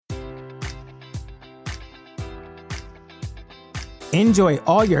Enjoy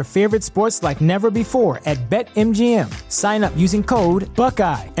all your favorite sports like never before at BetMGM. Sign up using code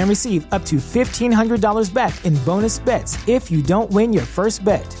Buckeye and receive up to $1,500 back in bonus bets if you don't win your first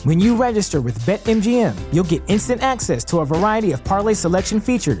bet. When you register with BetMGM, you'll get instant access to a variety of parlay selection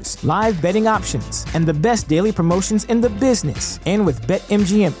features, live betting options, and the best daily promotions in the business. And with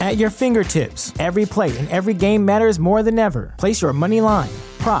BetMGM at your fingertips, every play and every game matters more than ever. Place your money line,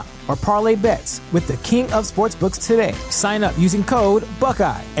 prop, or parlay bets with the king of sportsbooks today. Sign up using code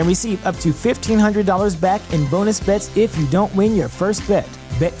Buckeye and receive up to $1,500 back in bonus bets if you don't win your first bet.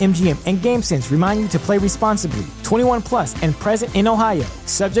 BetMGM and GameSense remind you to play responsibly. 21 plus and present in Ohio,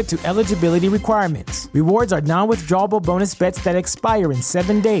 subject to eligibility requirements. Rewards are non-withdrawable bonus bets that expire in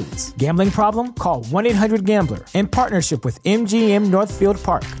 7 days. Gambling problem? Call 1-800-GAMBLER. In partnership with MGM Northfield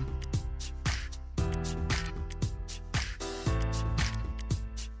Park.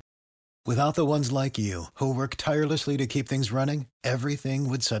 Without the ones like you, who work tirelessly to keep things running, everything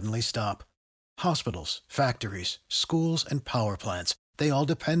would suddenly stop. Hospitals, factories, schools, and power plants, they all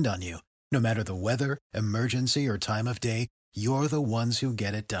depend on you. No matter the weather, emergency, or time of day, you're the ones who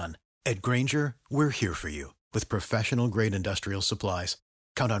get it done. At Grainger, we're here for you with professional-grade industrial supplies.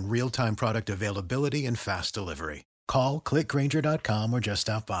 Count on real-time product availability and fast delivery. Call, click Grainger.com, or just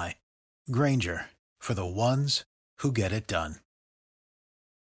stop by. Grainger, for the ones who get it done.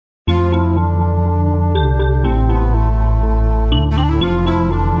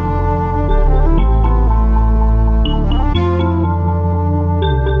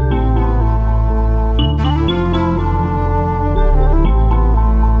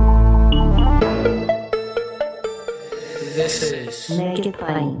 This is Make It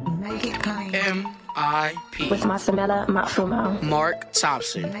Plain. Make It Plain. M.I.P. With Masamela Matfumo. Mark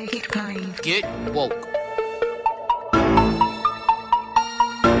Thompson. Make It Plain. Get woke.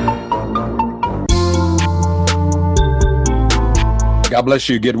 God bless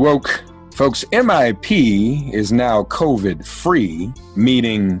you. Get woke. Folks, MIP is now COVID-free,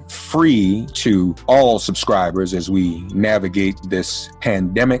 meaning free to all subscribers as we navigate this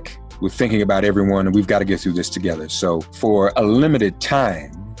pandemic. We're thinking about everyone, and we've got to get through this together. So for a limited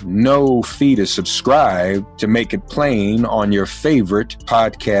time, no fee to subscribe to Make It Plain on your favorite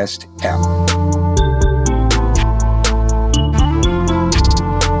podcast app.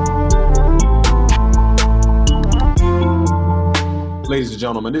 Ladies and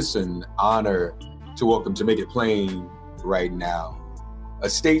gentlemen, it's an honor to welcome to Make It Plain right now a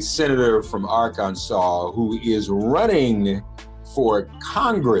state senator from Arkansas who is running for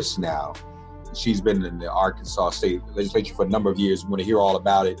Congress now. She's been in the Arkansas State Legislature for a number of years. We want to hear all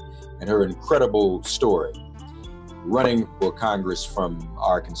about it and her incredible story. Running for Congress from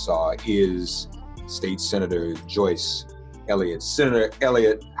Arkansas is State Senator Joyce Elliott. Senator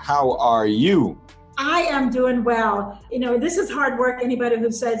Elliott, how are you? I am doing well. This is hard work. Anybody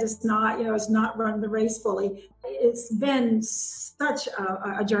who says it's not, it's not running the race fully. It's been such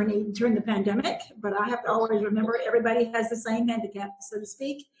a journey during the pandemic, but I have to always remember everybody has the same handicap, so to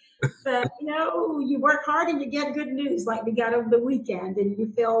speak. But, you work hard and you get good news like we got over the weekend, and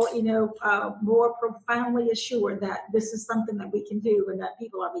you feel, more profoundly assured that this is something that we can do and that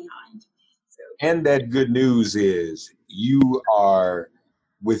people are behind. So. And that good news is you are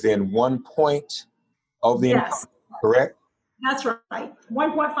within 1 point of the incumbent, correct? That's right.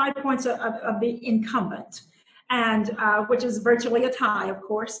 1.5 points of the incumbent, and which is virtually a tie, of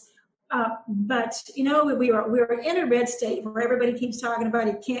course. But we are in a red state where everybody keeps talking about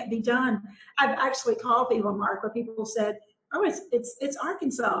it can't be done. I've actually called people, Mark, where people said, "Oh, it's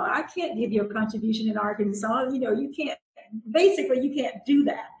Arkansas. I can't give you a contribution in Arkansas. You can't. Basically, you can't do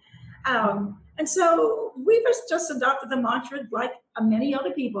that." And so we've just adopted the mantra, like many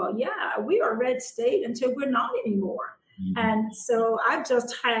other people. Yeah, we are a red state until we're not anymore. Mm-hmm. And so I've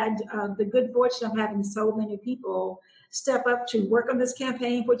just had the good fortune of having so many people step up to work on this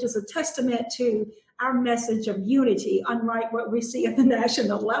campaign, which is a testament to our message of unity, unlike what we see at the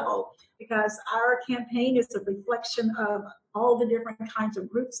national level, because our campaign is a reflection of all the different kinds of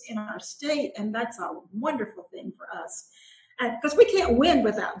groups in our state. And that's a wonderful thing for us. And because we can't win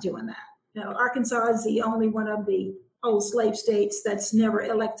without doing that. Arkansas is the only one of the old slave states that's never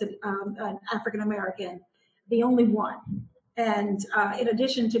elected an African-American, the only one. And in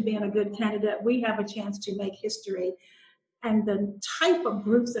addition to being a good candidate, we have a chance to make history. And the type of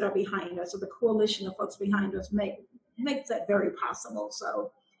groups that are behind us, or the coalition of folks behind us, makes that very possible.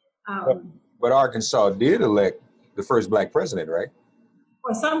 So, but Arkansas did elect the first Black president, right?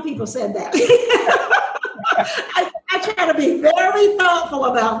 Well, some people said that. I try to be very thoughtful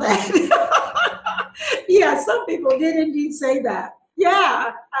about that. Yeah, some people did indeed say that.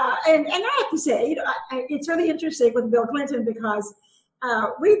 Yeah, and I have to say, it's really interesting with Bill Clinton because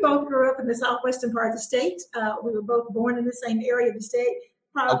we both grew up in the southwestern part of the state. We were both born in the same area of the state,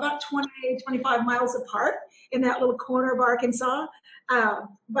 probably about 20, 25 miles apart in that little corner of Arkansas.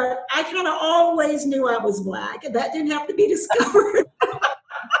 But I kind of always knew I was Black. That didn't have to be discovered.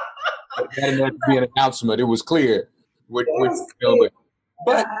 That didn't have to be an announcement. It was clear. But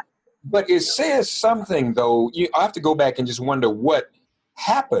it says something, though. I have to go back and just wonder what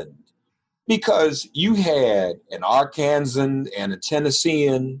happened. Because you had an Arkansan and a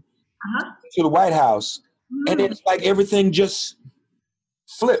Tennessean to the White House, and it's like everything just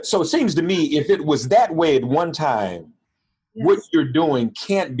flipped. So it seems to me if it was that way at one time, what you're doing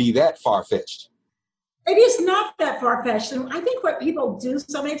can't be that far-fetched. It is not that far-fetched. And I think what people do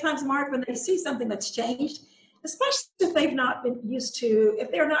so many times, Mark, when they see something that's changed, especially if they've not been used to,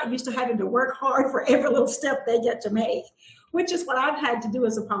 if they're not used to having to work hard for every little step they get to make, which is what I've had to do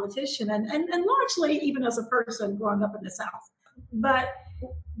as a politician and largely even as a person growing up in the South. But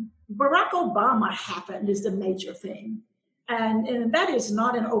Barack Obama happened is the major thing. And that is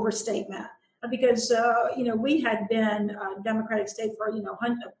not an overstatement because, we had been a Democratic state for,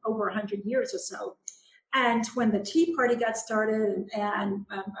 over 100 years or so. And when the Tea Party got started and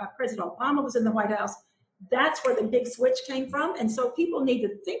President Obama was in the White House, that's where the big switch came from. And so people need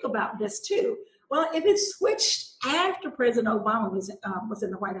to think about this too. Well, if it switched after President Obama was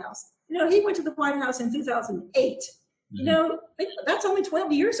in the White House, he went to the White House in 2008. That's only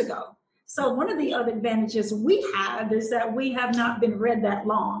 12 years ago. So one of the other advantages we have is that we have not been read that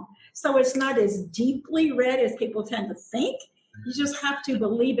long. So it's not as deeply read as people tend to think. You just have to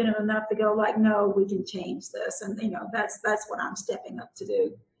believe in it enough to go like, no, we can change this. And, that's what I'm stepping up to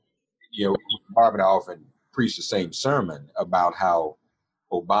do. Marvin often preached the same sermon about how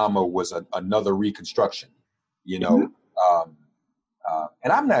Obama was another Reconstruction, and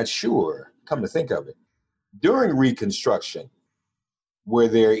I'm not sure, come to think of it, during Reconstruction, were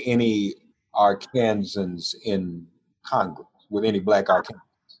there any Arkansans in Congress, with any Black Arkansans?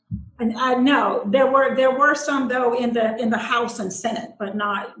 And no, there were some though in the House and Senate, but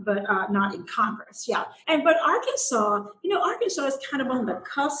not in Congress. Yeah, but Arkansas, Arkansas is kind of on the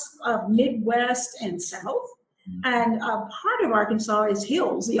cusp of Midwest and South, and part of Arkansas is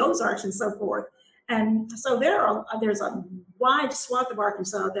hills, the Ozarks and so forth, and so there's a wide swath of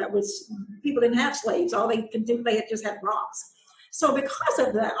Arkansas that was people didn't have slaves, all they could do they just had rocks. So because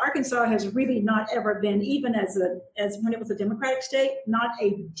of that, Arkansas has really not ever been, even as when it was a Democratic state, not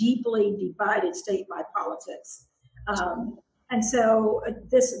a deeply divided state by politics. And so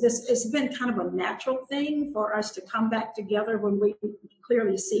this it's been kind of a natural thing for us to come back together when we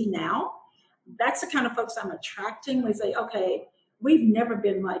clearly see now. That's the kind of folks I'm attracting. We say, okay, we've never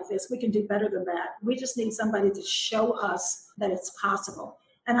been like this. We can do better than that. We just need somebody to show us that it's possible.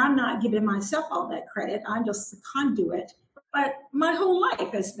 And I'm not giving myself all that credit. I'm just the conduit. But my whole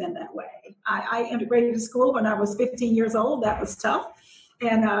life has been that way. I integrated to school when I was 15 years old. That was tough.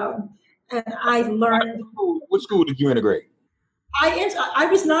 And I learned. What school did you integrate? I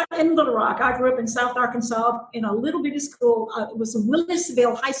was not in Little Rock. I grew up in South Arkansas in a little bitty school. It was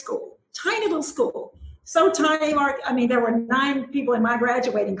Willisville High School, tiny little school. So tiny, Mark. I mean, there were 9 people in my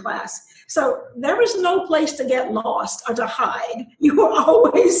graduating class. So there was no place to get lost or to hide. You were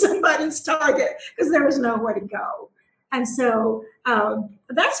always somebody's target because there was nowhere to go. And so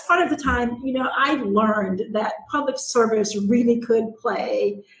that's part of the time, I learned that public service really could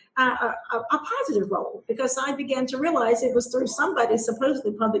play a positive role because I began to realize it was through somebody's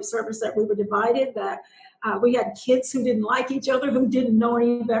supposedly public service that we were divided, that we had kids who didn't like each other, who didn't know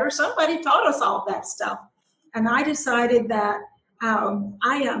any better. Somebody taught us all that stuff. And I decided that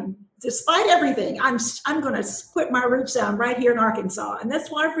I am, despite everything, I'm going to put my roots down right here in Arkansas. And that's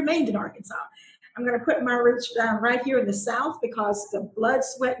why I've remained in Arkansas. I'm going to put my roots down right here in the South because the blood,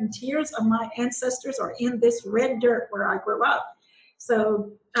 sweat, and tears of my ancestors are in this red dirt where I grew up.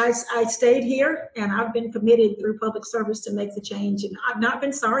 So I stayed here, and I've been committed through public service to make the change, and I've not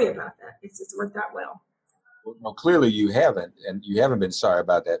been sorry about that. It's worked out well. Well, clearly you haven't, and you haven't been sorry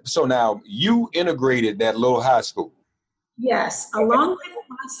about that. So now you integrated that little high school. Yes, along with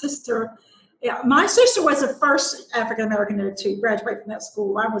my sister. Yeah, my sister was the first African-American to graduate from that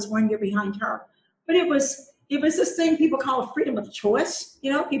school. I was 1 year behind her. But it was this thing people call freedom of choice.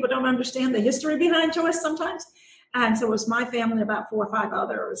 People don't understand the history behind choice sometimes. And so it was my family and about 4 or 5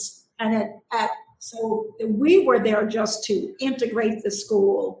 others. And so we were there just to integrate the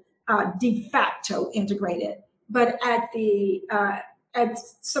school, de facto integrate it. But at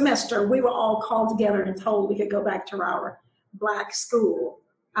semester, we were all called together and told we could go back to our Black school.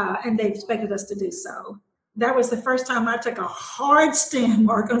 And they expected us to do so. that was the first time I took a hard stand,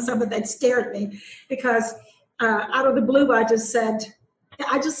 Mark, on something that scared me, because out of the blue, I just said,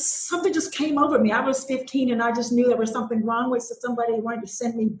 something just came over me. I was 15 and I just knew there was something wrong with somebody wanted to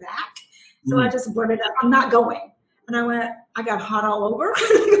send me back. So I just blurted out, I'm not going. And I got hot all over.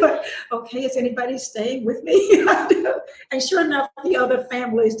 Okay, is anybody staying with me? And sure enough, the other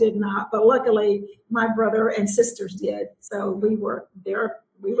families did not. But luckily, my brother and sisters did. So we were there.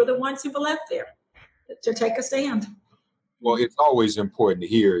 We were the ones who were left there to take a stand. Well, it's always important to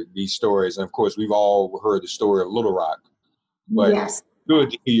hear these stories. And of course, we've all heard the story of Little Rock. But yes.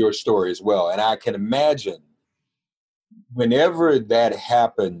 Good to hear your story as well. And I can imagine whenever that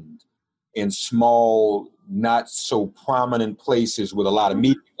happened in small, not so prominent places with a lot of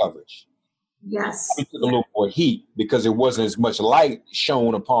media coverage. Yes. It took a little more heat because there wasn't as much light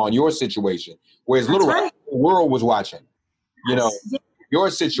shown upon your situation. Whereas Little Rock, the world was watching. You know,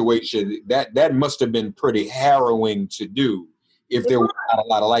 your situation, that must have been pretty harrowing to do if there was not a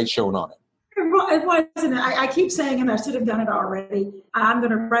lot of light shown on it. It wasn't. I keep saying, and I should have done it already, I'm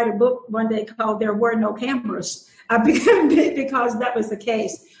going to write a book one day called There Were No Cameras, because that was the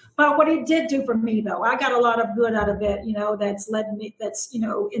case. But what it did do for me, though, I got a lot of good out of it, that's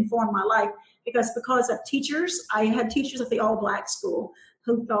informed my life. Because of teachers, I had teachers at the all-black school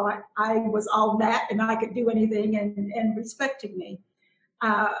who thought I was all that and I could do anything and respected me.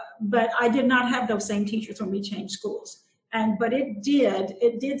 But I did not have those same teachers when we changed schools. But it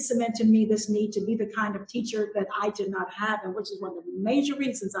did cement in me this need to be the kind of teacher that I did not have, and which is one of the major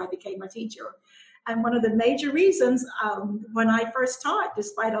reasons I became a teacher. And one of the major reasons when I first taught,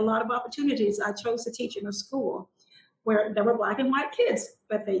 despite a lot of opportunities, I chose to teach in a school where there were black and white kids,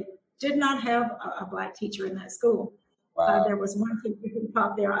 but they did not have a black teacher in that school. Wow. There was one teacher who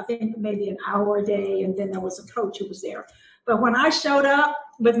taught there, I think maybe an hour a day, and then there was a coach who was there. But when I showed up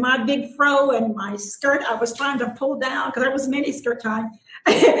with my big fro and my skirt, I was trying to pull down because it was mini skirt time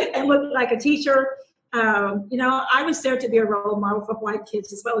and looked like a teacher. I was there to be a role model for white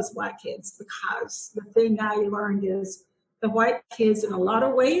kids as well as black kids, because the thing I learned is the white kids in a lot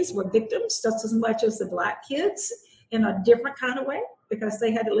of ways were victims just as much as the black kids, in a different kind of way, because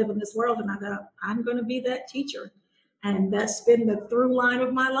they had to live in this world. And I thought, I'm going to be that teacher. And that's been the through line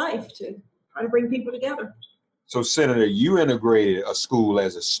of my life, to try to bring people together. So, Senator, you integrated a school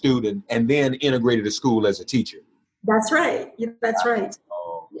as a student and then integrated a school as a teacher. That's right. Yeah, that's right.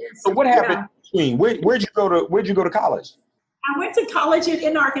 Yes. So what happened between? Where'd you go to college? I went to college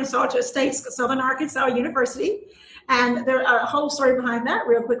in Arkansas, to Southern Arkansas University. And there a whole story behind that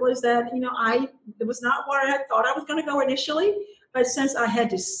real quickly is that, it was not where I thought I was going to go initially. But since I had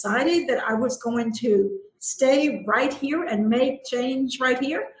decided that I was going to stay right here and make change right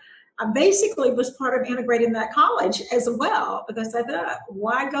here, I basically was part of integrating that college as well, because I thought,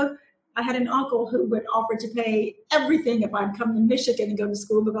 why go? I had an uncle who would offer to pay everything if I'd come to Michigan and go to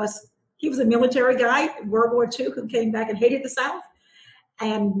school, because he was a military guy in World War II who came back and hated the South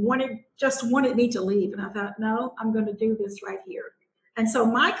and wanted me to leave. And I thought, no, I'm going to do this right here. And so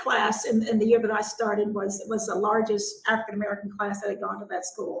my class in the year that I started was the largest African-American class that had gone to that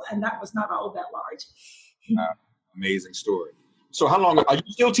school. And that was not all that large. Amazing story. So how long are you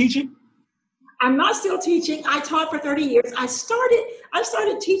still teaching? I'm not still teaching. I taught for 30 years. I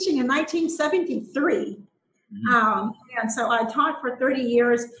started teaching in 1973. Mm-hmm. And so I taught for 30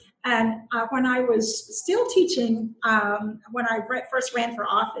 years. And when I was still teaching, when I first ran for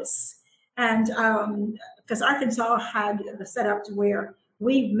office, and because Arkansas had the setup to where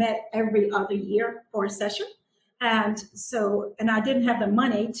we met every other year for a session. And I didn't have the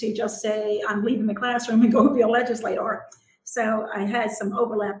money to just say, I'm leaving the classroom and go be a legislator. So I had some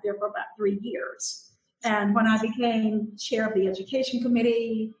overlap there for about 3 years. And when I became chair of the education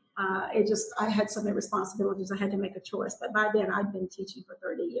committee, I had so many responsibilities. I had to make a choice. But by then, I'd been teaching for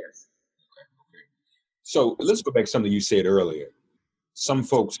 30 years. Okay. So let's go back to something you said earlier. Some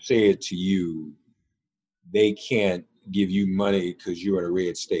folks said to you, they can't give you money because you're in a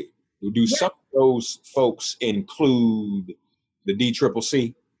red state. Do some of those folks include the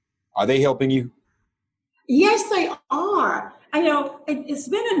DCCC? Are they helping you? Yes, they are. It's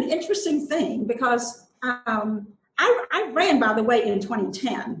been an interesting thing because I ran, by the way, in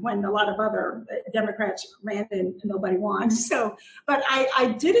 2010 when a lot of other Democrats ran and nobody won. So, but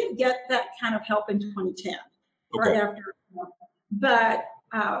I didn't get that kind of help in 2010, right after. But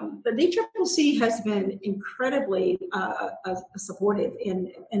the DCCC has been incredibly supportive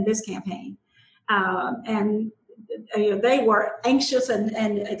in this campaign. And they were anxious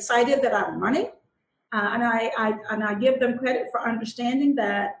and excited that I'm running. And I give them credit for understanding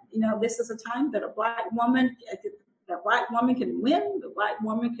that, this is a time that a black woman can win, the black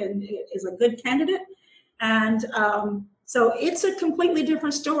woman is a good candidate. And so it's a completely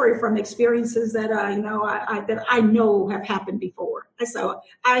different story from experiences that I know have happened before. So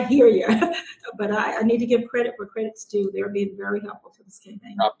I hear you, but I need to give credit where credit's due. They're being very helpful to this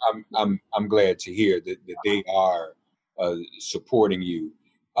campaign. I'm glad to hear that they are supporting you.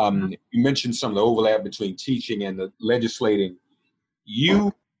 You mentioned some of the overlap between teaching and the legislating.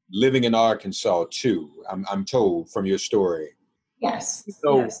 You living in Arkansas too, I'm told from your story. Yes.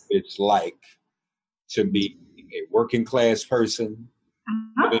 So yes. it's like to be a working class person,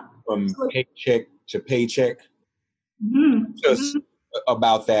 living from paycheck to paycheck. Just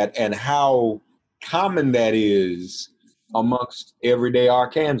about that and how common that is amongst everyday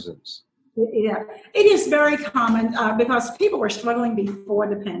Arkansans. Yeah, it is very common because people were struggling before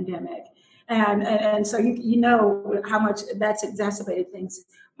the pandemic. And so you know how much that's exacerbated things.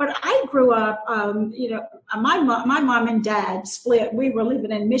 But I grew up, my mom and dad split. We were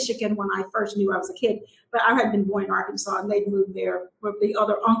living in Michigan when I first knew I was a kid, but I had been born in Arkansas and they'd moved there where the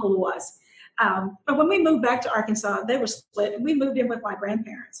other uncle was. But when we moved back to Arkansas, they were split, and we moved in with my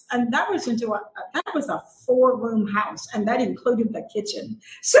grandparents. And that was a 4-room house, and that included the kitchen.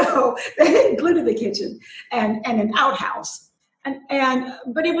 So that included the kitchen and an outhouse.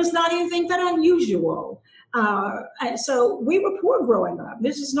 But it was not anything that unusual. And so we were poor growing up.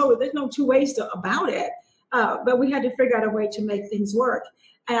 There's no two ways about it. But we had to figure out a way to make things work.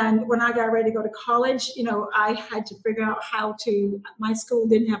 And when I got ready to go to college, I had to figure out my school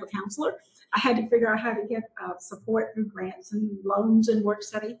didn't have a counselor. I had to figure out how to get support through grants and loans and work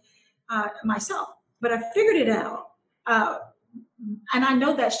study myself. But I figured it out. And I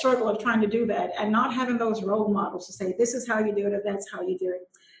know that struggle of trying to do that and not having those role models to say, this is how you do it or that's how you do it.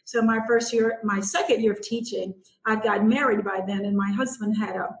 So my second year of teaching, I got married by then, and my husband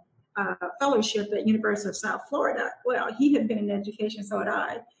had a fellowship at University of South Florida. Well, he had been in education, so had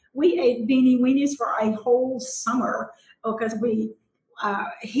I. We ate beanie weenies for a whole summer because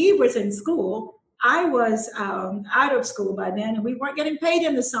he was in school. I was out of school by then, and we weren't getting paid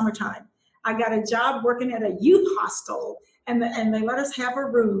in the summertime. I got a job working at a youth hostel, and they let us have a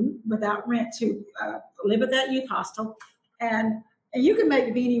room without rent to live at that youth hostel. And you can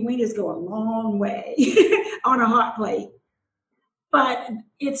make beanie weenies go a long way on a hot plate. But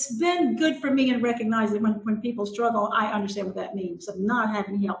it's been good for me in recognizing when people struggle, I understand what that means, of not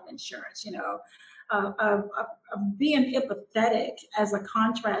having health insurance, of being empathetic as a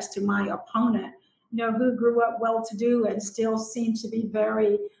contrast to my opponent, who grew up well-to-do and still seems to be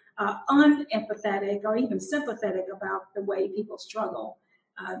very unempathetic or even sympathetic about the way people struggle.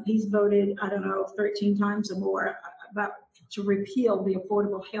 He's voted, 13 times or more to repeal the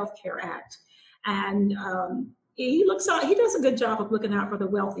Affordable Health Care Act. And he does a good job of looking out for the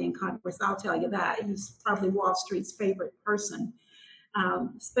wealthy in Congress, I'll tell you that. He's probably Wall Street's favorite person.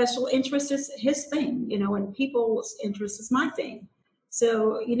 Special interest is his thing, and people's interest is my thing.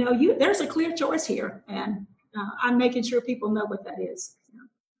 So, there's a clear choice here, and I'm making sure people know what that is.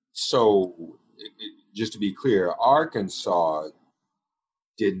 So, just to be clear, Arkansas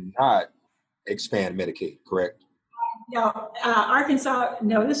did not expand Medicaid, correct? No, Arkansas,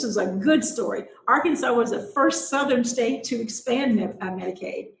 no, this is a good story. Arkansas was the first Southern state to expand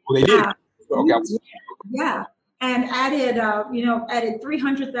Medicaid. Well, they did. Yeah. And added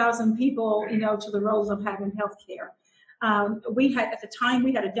 300,000 people, to the roles of having health care. At the time,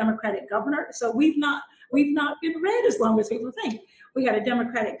 we had a Democratic governor, so we've not been red as long as people think. We had a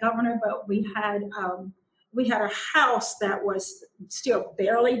Democratic governor, but we had a House that was still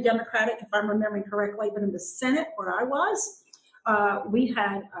barely Democratic, if I'm remembering correctly, but in the Senate where I was, we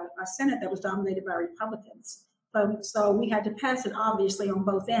had a Senate that was dominated by Republicans. So we had to pass it, obviously, on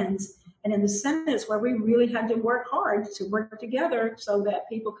both ends. And in the Senate is where we really had to work hard to work together so that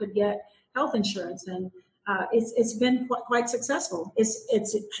people could get health insurance. And it's been quite successul.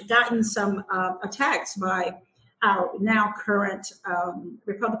 It's gotten some attacks by our now current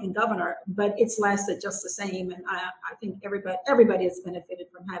Republican governor, but it's lasted just the same. And I think everybody has benefited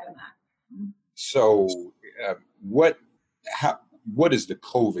from having that. So what is the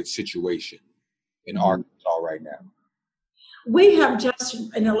COVID situation in Arkansas right now? We have just,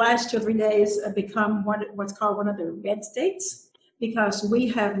 in the last 2 or 3 days, become what's called one of the red states, because we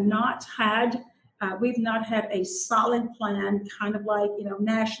have not had a solid plan, kind of like,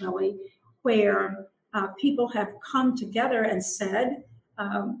 nationally, where people have come together and said,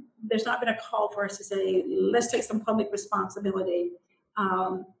 there's not been a call for us to say, let's take some public responsibility.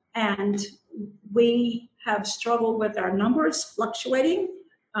 And we have struggled with our numbers fluctuating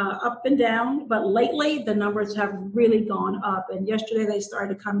up and down, but lately the numbers have really gone up. And yesterday they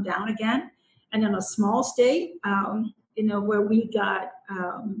started to come down again. And in a small state, where we got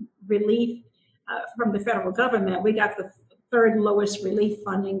relief from the federel government. We got the third lowest relief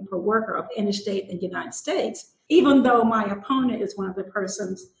funding per worker of any state in the United States, even though my opponent is one of the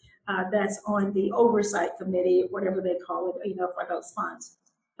persons that's on the oversight committee, whatever they call it, for those funds.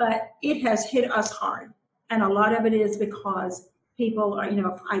 But it has hit us hard. And a lot of it is because people are,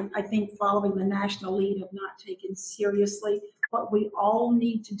 I think following the national lead of not taking seriously what we all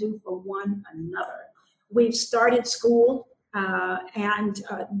need to do for one another. We've started school, and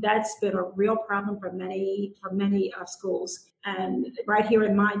that's been a real problem for many schools. And right here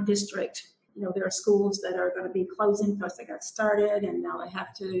in my district, there are schools that are going to be closing because they got started, and now they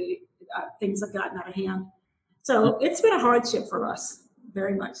have to. Things have gotten out of hand. So it's been a hardship for us,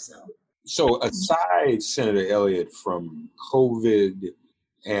 very much so. So aside, Senator Elliott, from COVID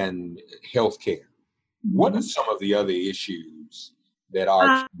and healthcare, what are some of the other issues that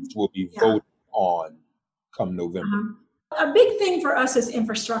our kids will be voting on come November? A big thing for us is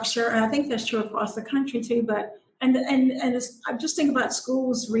infrastructure, and I think that's true across the country too. But I just think about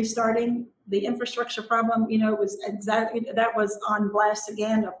schools restarting. The infrastructure problem, was exactly that was on blast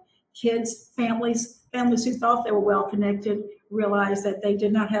again. Of kids, families who thought they were well connected realized that they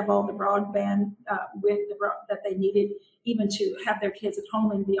did not have all the broadband that they needed, even to have their kids at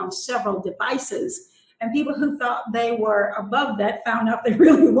home and be on several devices. And people who thought they were above that found out they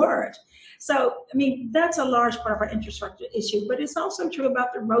really weren't. So, that's a large part of our infrastructure issue, but it's also true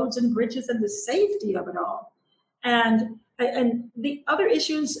about the roads and bridges and the safety of it all. And the other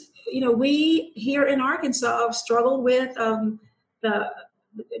issues, we here in Arkansas struggle with the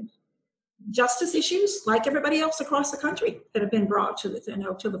justice issues, like everybody else across the country, that have been brought to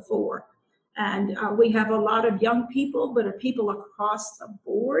the fore. And we have a lot of young people, but people across the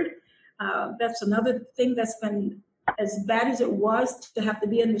board. That's another thing that's been as bad as it was to have to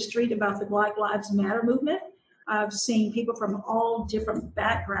be in the street about the Black Lives Matter movement. I've seen people from all different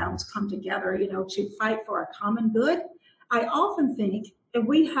backgrounds come together, to fight for a common good. I often think if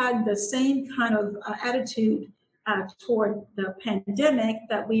we had the same kind of attitude toward the pandemic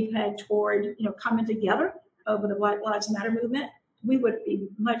that we've had toward, coming together over the Black Lives Matter movement, we would be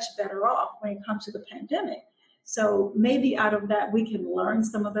much better off when it comes to the pandemic. So maybe out of that, we can learn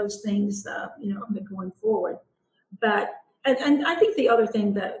some of those things, going forward. But and I think the other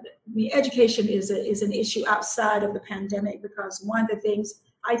thing that education is an issue outside of the pandemic, because one of the things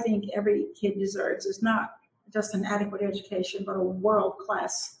I think every kid deserves is not just an adequate education, but a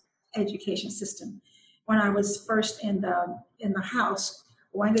world-class education system. When I was first in the House,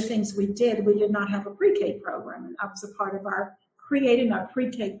 one of the things we did not have a pre-K program, and I was a part of creating a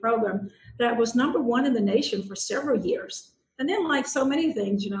pre-K program that was #1 in the nation for several years. And then, like so many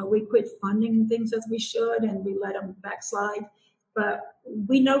things, we quit funding things as we should, and we let them backslide. But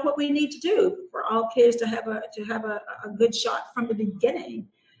we know what we need to do for all kids to have a good shot from the beginning,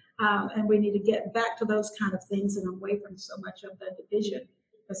 and we need to get back to those kind of things and away from so much of the division.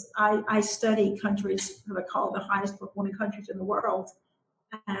 Because I study countries that are called the highest performing countries in the world,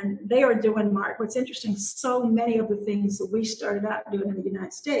 and they are doing, Mark, what's interesting, so many of the things that we started out doing in the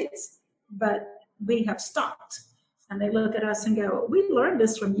United States, but we have stopped. And they look at us and go, we learned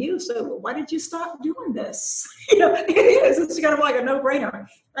this from you, so why did you stop doing this? It's kind of like a no-brainer.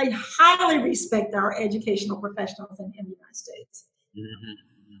 I highly respect our educational professionals in the United States.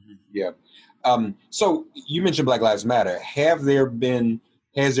 Mm-hmm. Yeah. So you mentioned Black Lives Matter. Has there been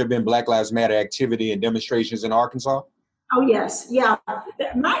Black Lives Matter activity and demonstrations in Arkansas? Oh, yes. Yeah.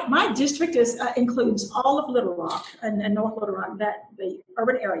 My district includes all of Little Rock and North Little Rock, the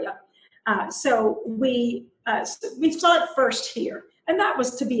urban area. So we saw it first here, and that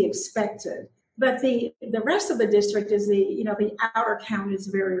was to be expected. But the rest of the district is the outer county is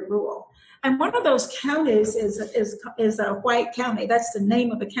very rural. And one of those counties is a White County. That's the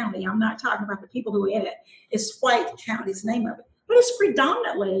name of the county. I'm not talking about the people who are in it. It's White County's name of it. But it's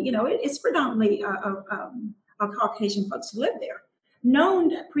predominantly, Caucasian folks who live there,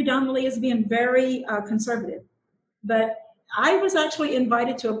 known predominantly as being very conservative. But I was actually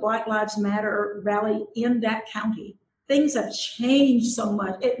invited to a Black Lives Matter rally in that county. Things have changed so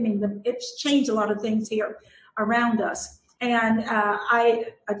much. It's changed a lot of things here around us. And I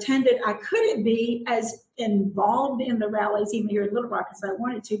attended. I couldn't be as involved in the rallies, even here in Little Rock, as I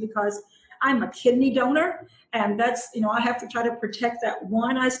wanted to, because I'm a kidney donor. And that's, I have to try to protect that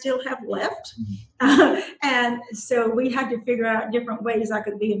one I still have left. And so we had to figure out different ways I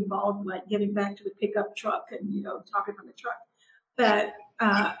could be involved, like getting back to the pickup truck and, talking from the truck. But,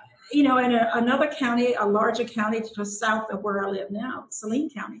 in another county, a larger county just south of where I live now, Saline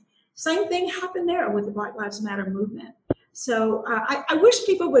County, same thing happened there with the Black Lives Matter movement. So I wish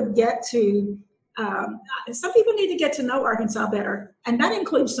people would get to some people need to get to know Arkansas better, and that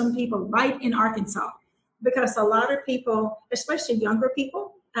includes some people right in Arkansas, because a lot of people, especially younger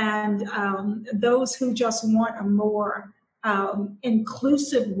people, and those who just want a more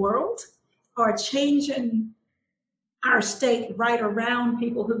inclusive world, are changing our state right around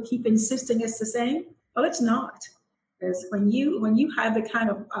people who keep insisting it's the same. Well, it's not. Because when you have the kind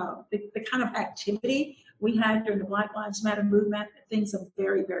of activity we had during the Black Lives Matter movement, things are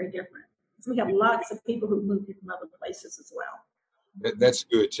very, very different. So we have lots of people who moved from other places as well. That's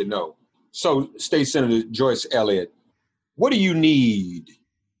good to know. So, State Senator Joyce Elliott, what do you need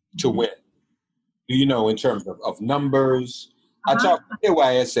to win? Do you know in terms of numbers?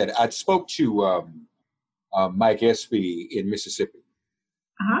 I said I spoke to Mike Espy in Mississippi,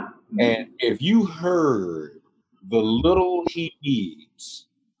 and if you heard the little he needs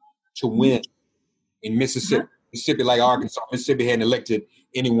to win in Mississippi, Mississippi like Arkansas, Mississippi hadn't elected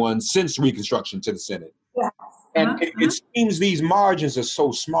anyone since Reconstruction to the Senate. Yeah. And it seems these margins are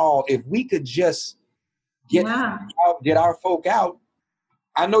so small. If we could just get our folk out,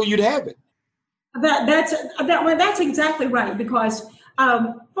 I know you'd have it. That's exactly right. Because,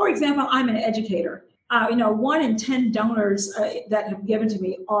 for example, I'm an educator. 1 in 10 donors that have given to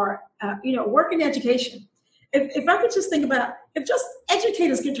me are, work in education. If I could just think about, if just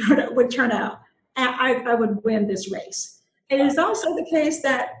educators would turn out, I would win this race. It is also the case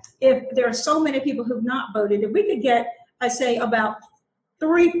that if there are so many people who've not voted, if we could get, I say, about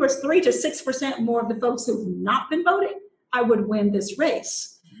 3 to 6% more of the folks who've not been voting, I would win this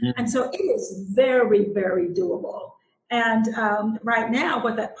race. Mm-hmm. And so it is very, very doable. And right now,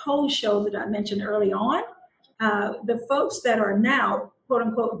 what that poll showed that I mentioned early on, the folks that are now, quote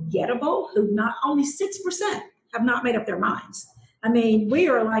unquote, gettable, who not only 6% have not made up their minds. I mean, we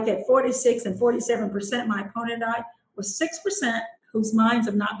are like at 46 and 47%, my opponent and I, with 6% whose minds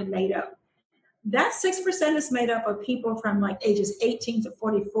have not been made up. That 6% is made up of people from like ages 18 to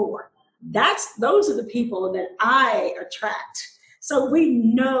 44. Those are the people that I attract. So we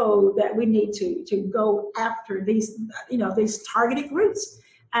know that we need to go after these targeted groups,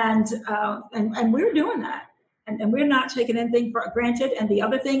 and we're doing that, and we're not taking anything for granted. And the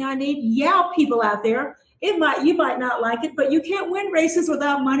other thing I need, people out there, you might not like it, but you can't win races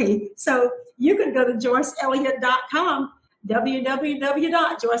without money. So you can go to JoyceElliott.com,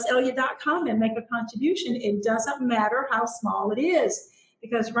 www.JoyceElliott.com, and make a contribution. It doesn't matter how small it is.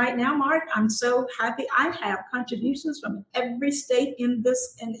 Because right now, Mark, I'm so happy I have contributions from every state in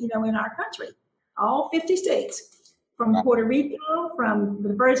our country, all 50 states, from Puerto Rico, from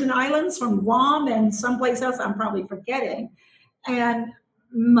the Virgin Islands, from Guam, and someplace else I'm probably forgetting. And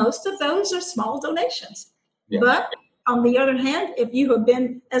most of those are small donations. Yeah. But on the other hand, if you have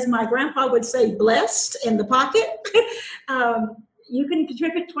been, as my grandpa would say, blessed in the pocket, you can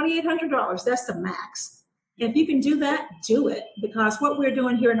contribute $2,800. That's the max. If you can do that, do it, because what we're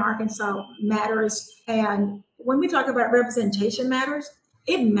doing here in Arkansas matters. And when we talk about representation matters,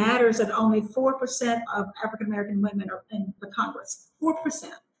 it matters that only 4% of African-American women are in the Congress,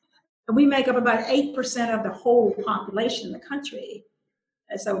 4%. And we make up about 8% of the whole population in the country.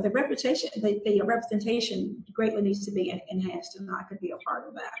 And so the representation greatly needs to be enhanced, and I could be a part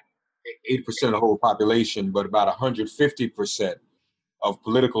of that. 8% of the whole population, but about 150% of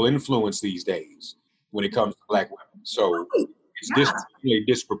political influence these days when it comes to Black women. So it's really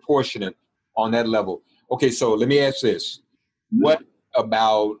disproportionate on that level. Okay, so let me ask this. What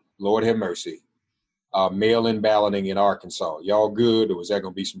about, Lord have mercy, mail-in balloting in Arkansas? Y'all good, or is that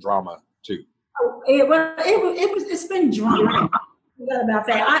going to be some drama too? It's been drama about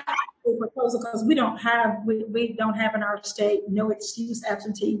that. I have a proposal because we don't have in our state no excuse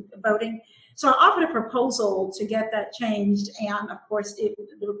absentee voting. So I offered a proposal to get that changed, and of course the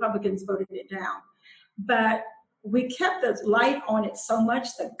Republicans voted it down. But we kept the light on it so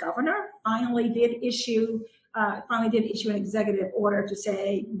much, the governor finally did issue an executive order to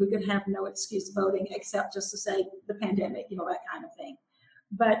say we could have no excuse voting except just to say the pandemic, that kind of thing.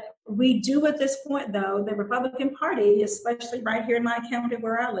 But we do at this point, though, the Republican Party, especially right here in my county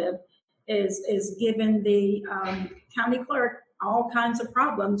where I live, is giving the county clerk all kinds of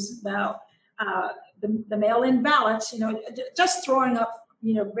problems about the mail-in ballots, just throwing up,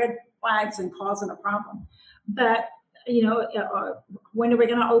 red flags and causing a problem. But, when are we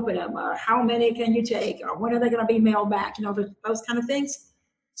going to open them? Or how many can you take? Or when are they going to be mailed back? Those kind of things.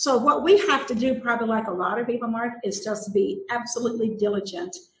 So what we have to do, probably like a lot of people, Mark, is just to be absolutely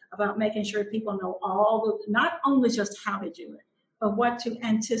diligent about making sure people know not only just how to do it, but what to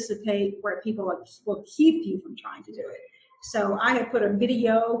anticipate where people will keep you from trying to do it. So I have put a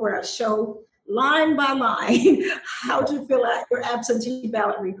video where I show line by line how to fill out your absentee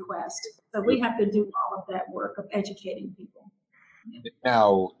ballot request. So we have to do all of that work of educating people.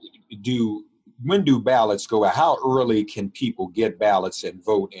 Now, when do ballots go out? How early can people get ballots and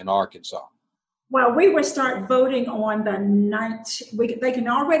vote in Arkansas? Well, we will start voting on the 9th. They can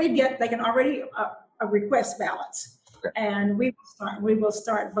already request ballots, okay. And we will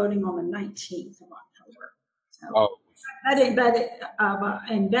start voting on the 19th of October. So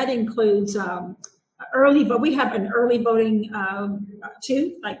that includes early vote. We have an early voting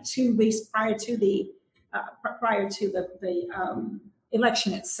 2 weeks prior to the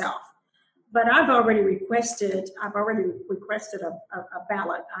election itself. But I've already requested a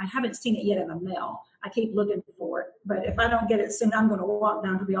ballot. I haven't seen it yet in the mail. I keep looking for it, but if I don't get it soon, I'm going to walk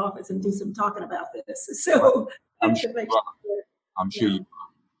down to the office and do some talking about this. So I'm sure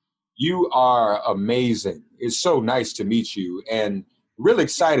you are amazing. It's so nice to meet you, and really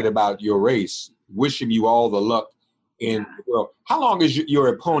excited about your race. Wishing you all the luck in the world. How long has your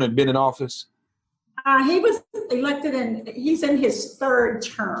opponent been in office? He was elected, and he's in his 3rd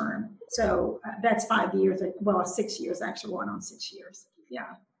term. So that's 5 years. Well, 6 years, actually, going on 6 years. Yeah.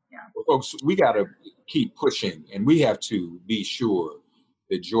 Well, folks, we got to keep pushing, and we have to be sure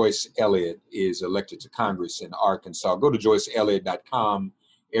that Joyce Elliott is elected to Congress in Arkansas. Go to JoyceElliott.com.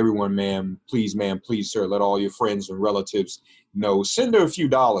 Everyone, ma'am, please, sir, let all your friends and relatives know. Send her a few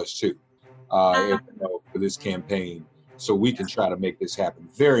dollars, too, for this campaign, so we can try to make this happen.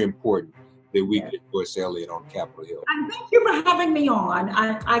 Very important that we get Joyce Elliott on Capitol Hill. And thank you for having me on.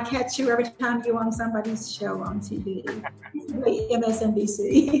 I catch you every time you're on somebody's show on TV,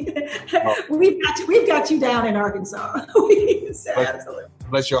 MSNBC. We've got you down in Arkansas. Absolutely.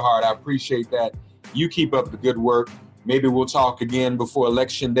 Bless your heart. I appreciate that. You keep up the good work. Maybe we'll talk again before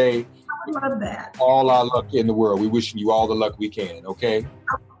Election Day. I love that. All our luck in the world. We're wishing you all the luck we can, okay?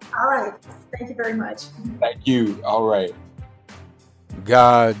 All right. Thank you very much. Thank you. All right.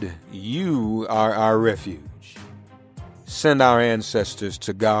 God, you are our refuge. Send our ancestors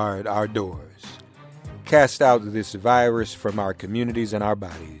to guard our doors. Cast out this virus from our communities and our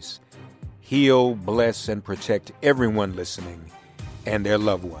bodies. Heal, bless, and protect everyone listening and their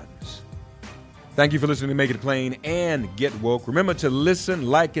loved ones. Thank you for listening to Make It Plain and Get Woke. Remember to listen,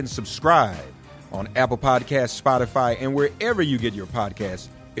 like, and subscribe on Apple Podcasts, Spotify, and wherever you get your podcasts.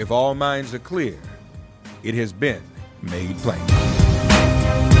 If all minds are clear, it has been made plain.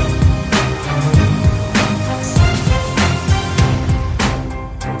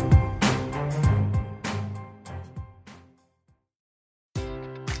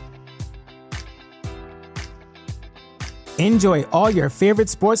 Enjoy all your favorite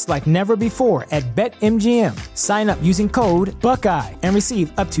sports like never before at BetMGM. Sign up using code Buckeye and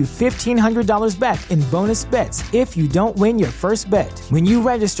receive up to $1,500 back in bonus bets if you don't win your first bet. When you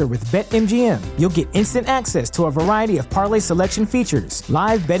register with BetMGM, you'll get instant access to a variety of parlay selection features,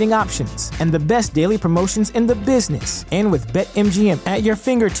 live betting options, and the best daily promotions in the business. And with BetMGM at your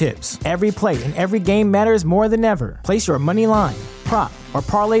fingertips, every play and every game matters more than ever. Place your money line, prop, or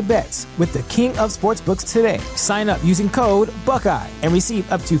parlay bets with the king of sportsbooks today. Sign up using code Buckeye and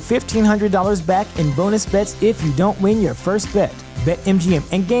receive up to $1,500 back in bonus bets if you don't win your first bet. BetMGM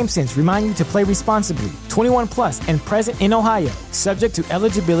and GameSense remind you to play responsibly. 21 plus and present in Ohio, subject to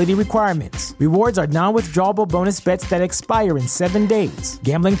eligibility requirements. Rewards are non-withdrawable bonus bets that expire in 7 days.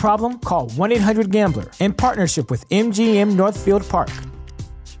 Gambling problem? Call 1-800-GAMBLER in partnership with MGM Northfield Park.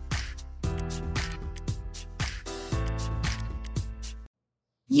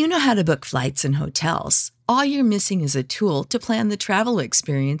 You know how to book flights and hotels. All you're missing is a tool to plan the travel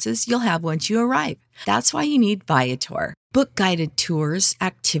experiences you'll have once you arrive. That's why you need Viator. Book guided tours,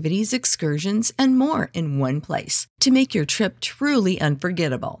 activities, excursions, and more in one place to make your trip truly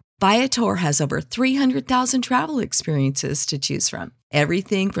unforgettable. Viator has over 300,000 travel experiences to choose from.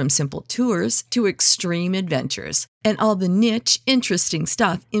 Everything from simple tours to extreme adventures and all the niche, interesting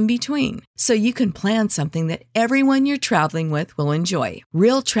stuff in between. So you can plan something that everyone you're traveling with will enjoy.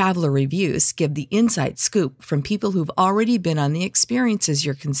 Real traveler reviews give the inside scoop from people who've already been on the experiences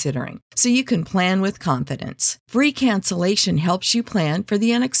you're considering. So you can plan with confidence. Free cancellation helps you plan for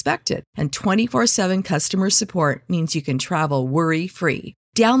the unexpected. And 24/7 customer support means you can travel worry-free.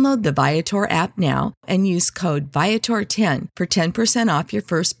 Download the Viator app now and use code Viator10 for 10% off your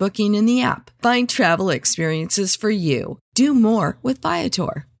first booking in the app. Find travel experiences for you. Do more with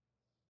Viator.